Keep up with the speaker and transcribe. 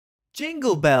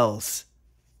Jingle bells.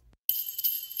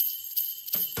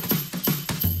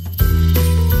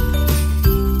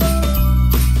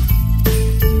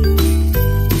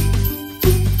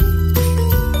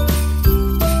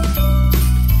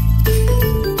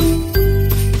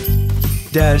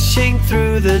 Dashing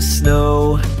through the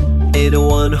snow in a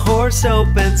one-horse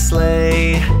open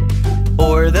sleigh,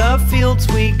 o'er the fields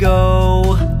we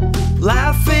go,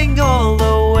 laughing all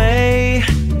the way.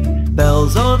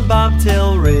 Bells on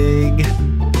bobtail ring,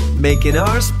 making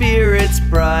our spirits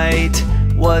bright.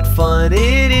 What fun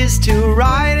it is to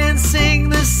ride and sing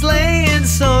the sleighing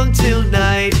song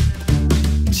tonight.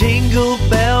 Jingle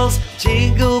bells,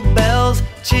 jingle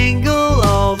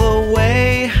all the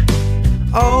way.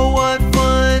 Oh, what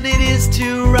fun it is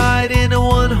to ride in a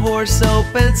one-horse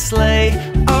open sleigh.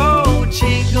 Oh,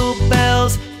 jingle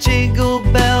bells,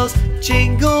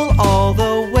 jingle all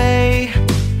the way.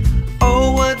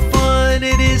 Oh, what fun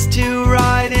it is to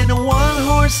ride in a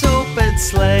one-horse open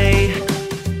sleigh.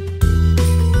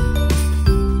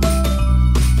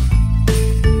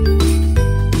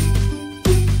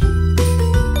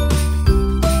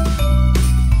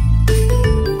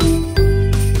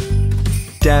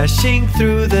 Dashing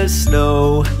through the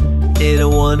snow in a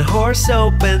one-horse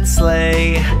open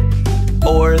sleigh,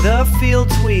 o'er the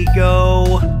fields we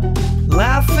go,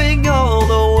 laughing all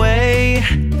the way.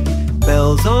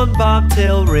 Bells on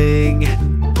bobtail ring,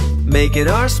 making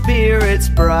our spirits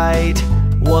bright.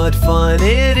 What fun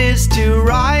it is to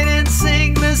ride and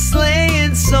sing the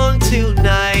sleighing song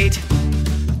tonight.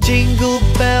 Jingle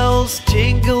bells,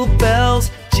 jingle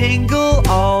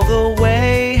all the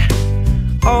way.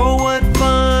 Oh, what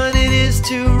fun it is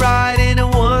to ride in a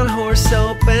one-horse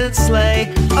open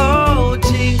sleigh. Oh,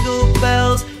 jingle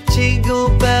bells, jingle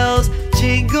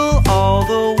all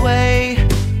the way.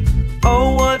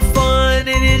 Oh, what fun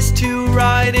it is to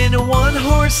ride in a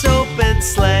one-horse open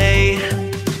sleigh.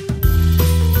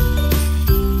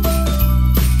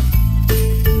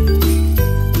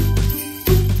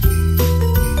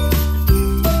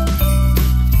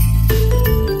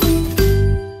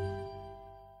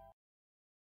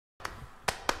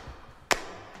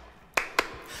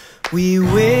 We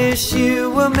wish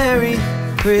you a Merry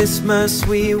Christmas.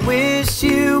 We wish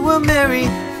you a Merry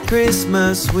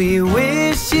Christmas. We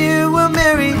wish you a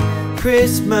Merry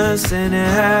Christmas and a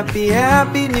happy,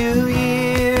 happy New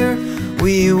Year.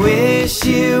 We wish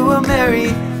you a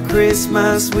Merry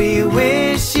Christmas. We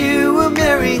wish you a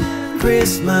Merry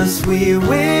Christmas. We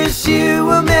wish you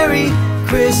a Merry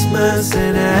Christmas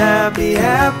and a happy,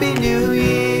 happy New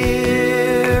Year.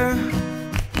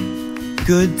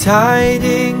 Good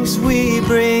tidings we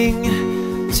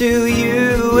bring to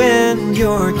you and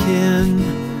your kin.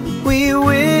 We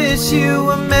wish you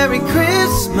a Merry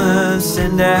Christmas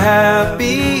and a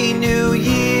Happy New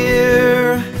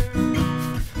Year.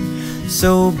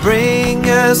 So bring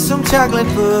us some chocolate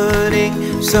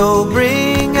pudding. So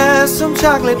bring us some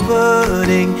chocolate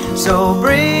pudding. So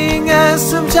bring us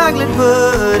some chocolate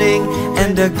pudding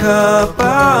and a cup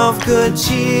of good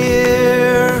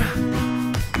cheer.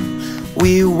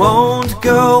 We won't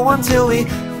go until we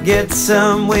get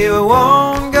some. We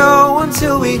won't go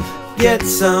until we get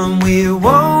some. We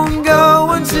won't go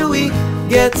until we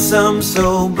get some.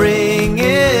 So bring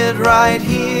it right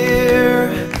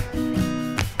here.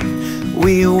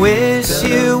 We wish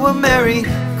you a Merry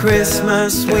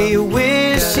Christmas. We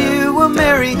wish you a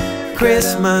Merry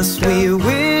Christmas. We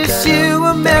wish you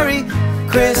a Merry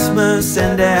Christmas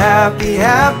and a happy,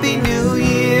 happy New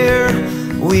Year.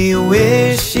 We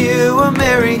wish you a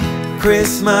Merry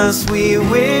Christmas. We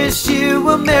wish you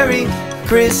a Merry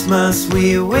Christmas.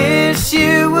 We wish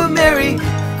you a Merry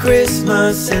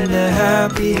Christmas and a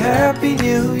happy, happy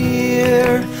New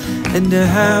Year. And a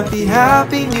happy,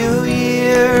 happy New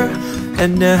Year.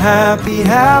 And a happy,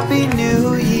 happy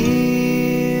New Year.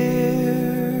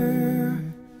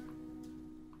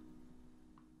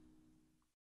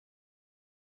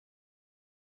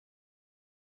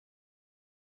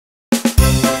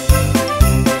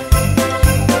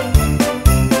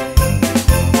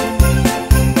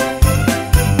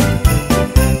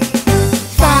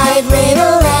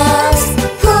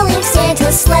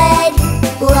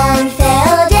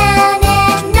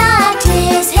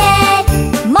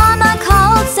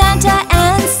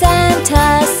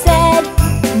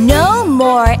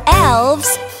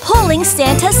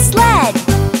 Santa's sled.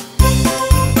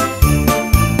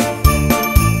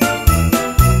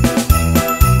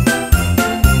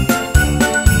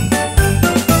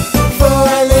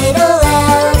 Four little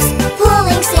elves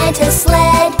pulling Santa's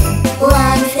sled.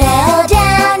 One fell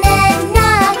down and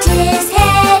knocked his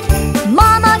head.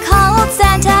 Mama called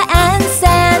Santa and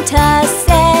Santa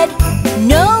said,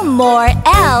 "No more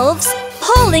elves elves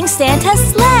pulling Santa's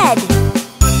sled.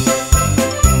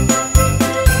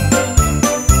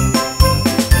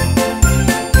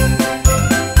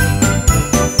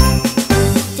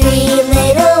 3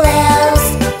 little elves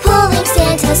pulling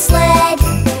Santa's sled.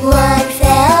 One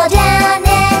fell down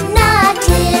and knocked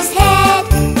his head.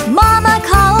 Mama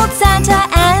called Santa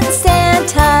and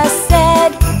Santa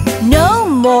said, "No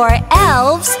more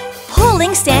elves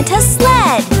pulling Santa's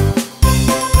sled."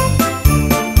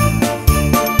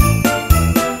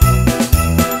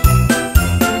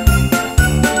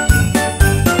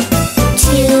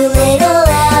 2 little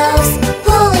elves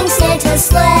pulling Santa's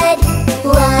sled.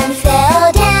 One fell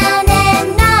down and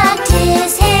knocked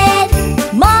his head.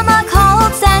 Mama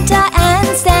called Santa and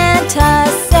Santa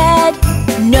said,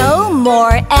 "No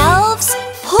more elves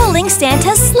pulling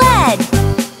Santa's sled."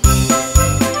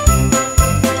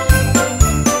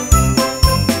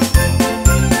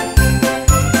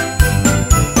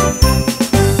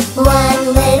 1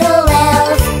 little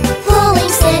elf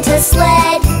pulling Santa's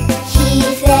sled. He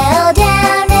fell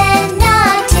down and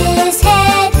knocked his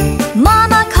head.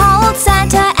 Mama called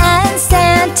Santa and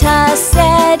Santa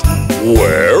said,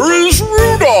 Where is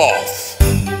Rudolph?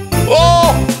 Oh!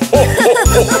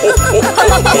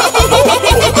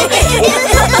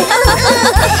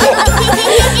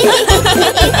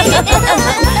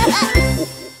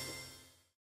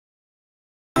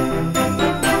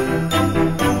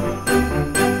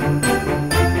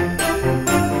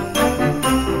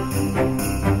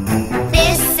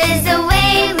 "This is the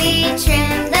way we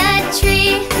trim the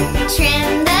tree, trim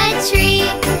the tree,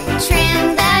 trim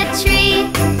the tree.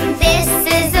 This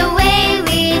is the way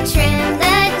we trim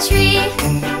the tree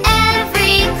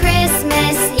every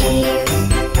Christmas Eve."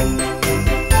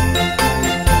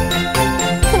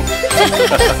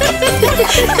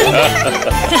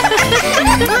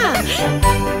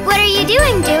 What are you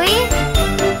doing, Dewey?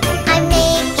 I'm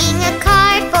making a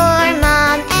card for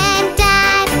Mom and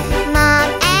Dad. Mom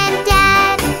and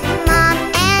Dad, Mom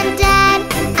and Dad.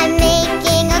 I'm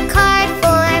making a card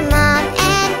for Mom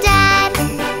and Dad.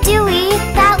 Dewey,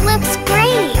 that looks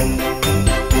great.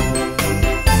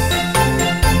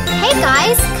 Hey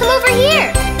guys, come over here.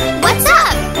 What's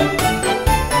up?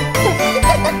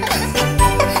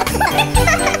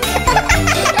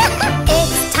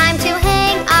 It's time to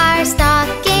hang our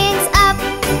stockings up.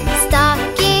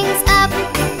 Stockings up,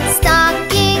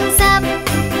 stockings up.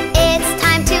 It's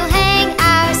time to hang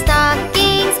our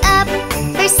stockings up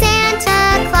for Santa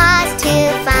Claus to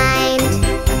find.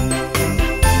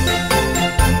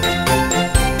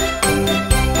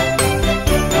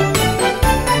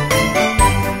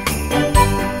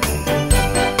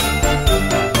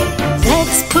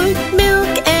 Let's put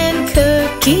milk and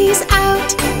cookies out.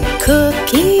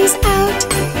 Cookies out,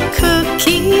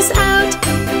 cookies out.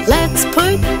 Let's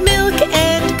put milk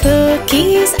and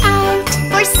cookies out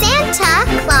For Santa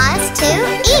Claus to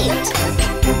eat.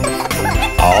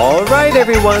 All right,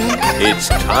 everyone, it's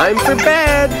time for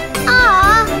bed.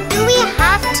 Aw, do we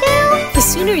have to? The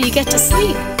sooner you get to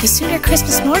sleep, the sooner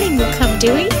Christmas morning will come,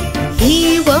 Dewey.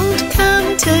 He won't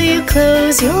come till you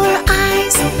close your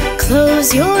eyes.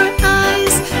 Close your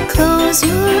eyes, close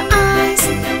your eyes.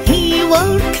 He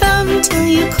won't come till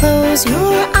you close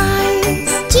your eyes.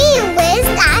 Gee whiz,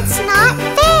 that's not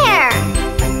fair.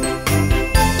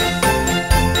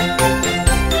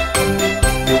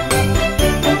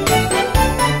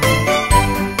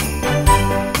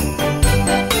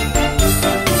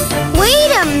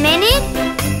 Wait a minute.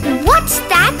 What's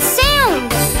that sound?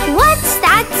 What's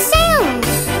that sound?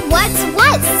 What's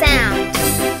what sound?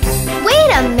 Wait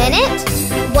a minute.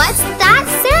 What's that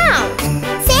sound?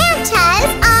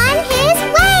 Santa's on his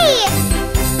way.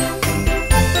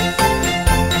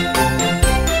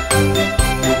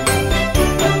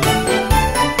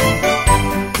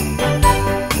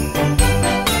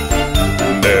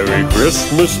 Merry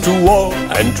Christmas to all,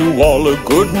 and to all a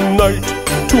good night.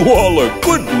 To all a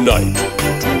good night.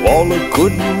 To all a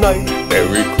good night.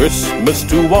 Merry Christmas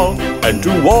to all, and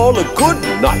to all a good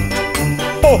night.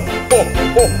 Ho, ho,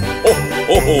 ho, ho,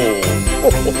 ho, ho.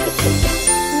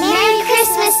 Merry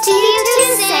Christmas to you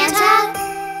too, Santa.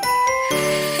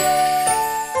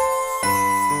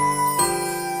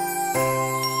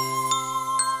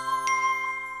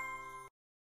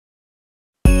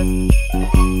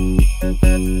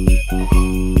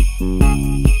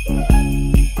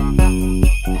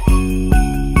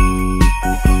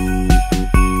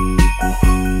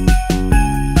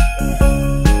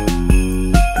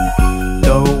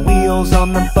 The wheels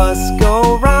on the bus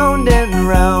go round and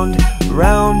round,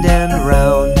 round and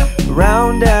round,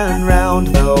 round and round.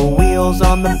 The wheels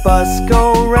on the bus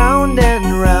go round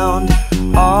and round,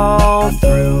 all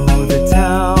through the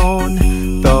town.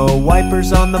 The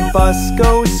wipers on the bus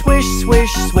go swish,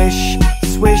 swish, swish.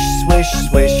 Swish, swish,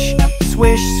 swish.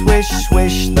 Swish, swish,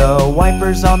 swish. The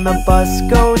wipers on the bus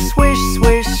go swish,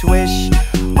 swish, swish.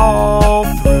 All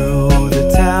through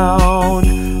the town.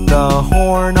 The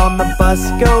horn on the bus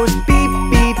goes beep,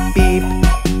 beep, beep.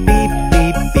 Beep,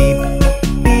 beep, beep.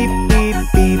 Beep, beep,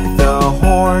 beep. The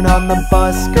horn on the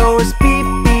bus goes beep,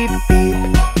 beep, beep.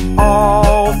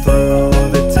 All through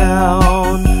the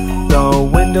town. The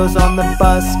windows on the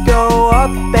bus go up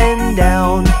and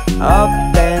down. Up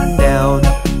and down.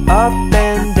 Up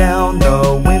and down.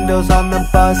 The windows on the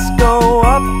bus go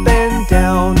up and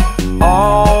down.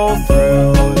 All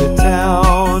through the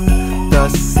town. The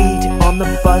seat on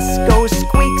the bus goes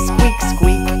squeak, squeak,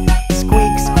 squeak.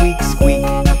 Squeak, squeak, squeak.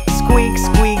 Squeak,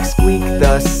 squeak, squeak.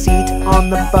 The seat on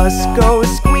the bus goes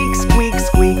squeak, squeak,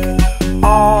 squeak.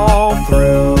 All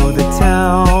through the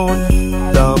town.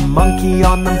 The monkey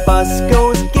on the bus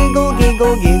goes giggle,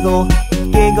 giggle, giggle.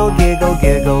 Giggle, giggle,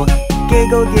 giggle.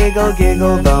 Giggle, giggle,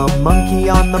 giggle. The monkey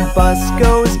on the bus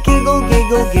goes giggle,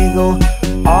 giggle, giggle.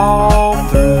 All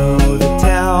through the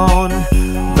town.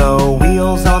 The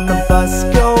wheels on the bus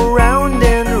go round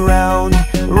and round.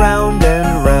 Round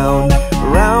and round.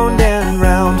 Round and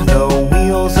round. The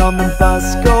wheels on the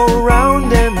bus go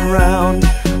round and round.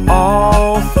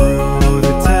 All through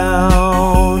the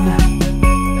town.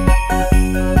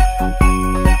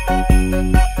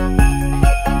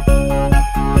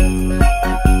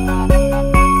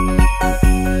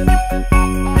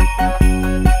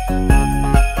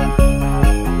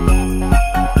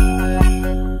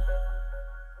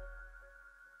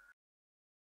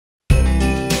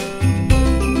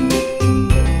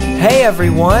 Hey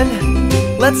everyone,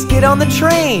 let's get on the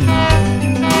train.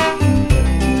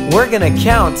 We're gonna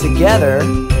count together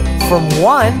from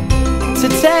 1 to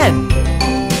 10.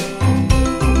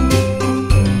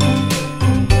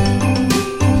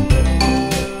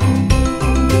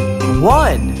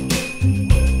 1,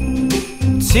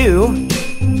 2,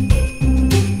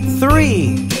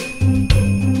 3,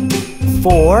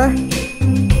 4,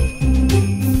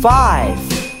 5,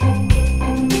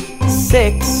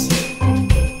 6,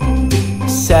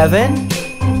 7,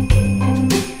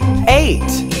 8,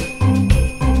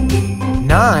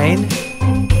 9,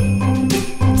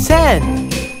 10.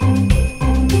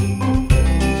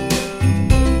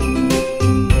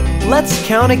 Let's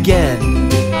count again.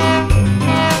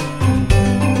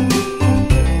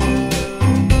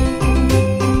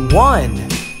 1,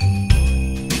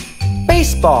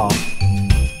 baseball.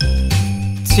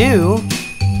 2,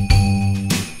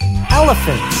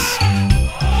 elephants.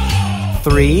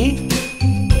 3,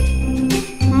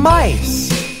 mice.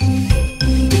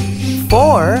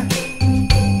 4,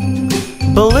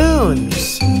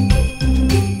 balloons.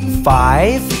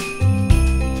 5,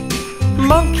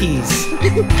 monkeys.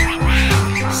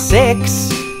 6,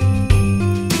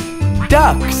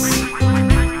 ducks.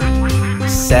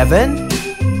 7,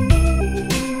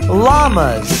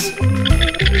 llamas.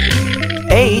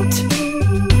 8,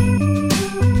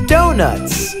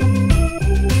 donuts.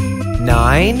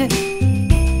 9,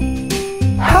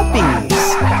 puppies.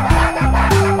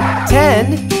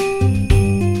 10,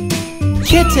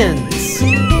 kittens.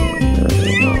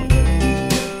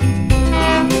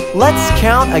 Let's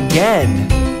count again.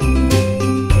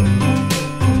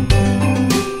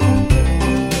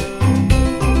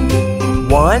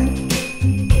 1,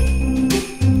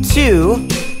 2,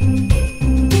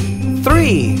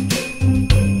 3,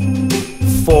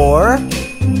 4,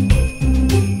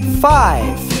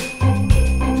 5,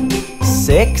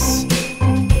 6,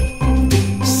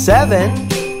 7,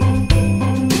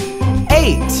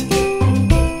 8,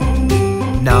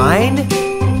 9,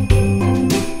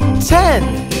 10.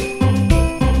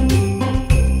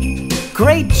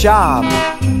 Great job!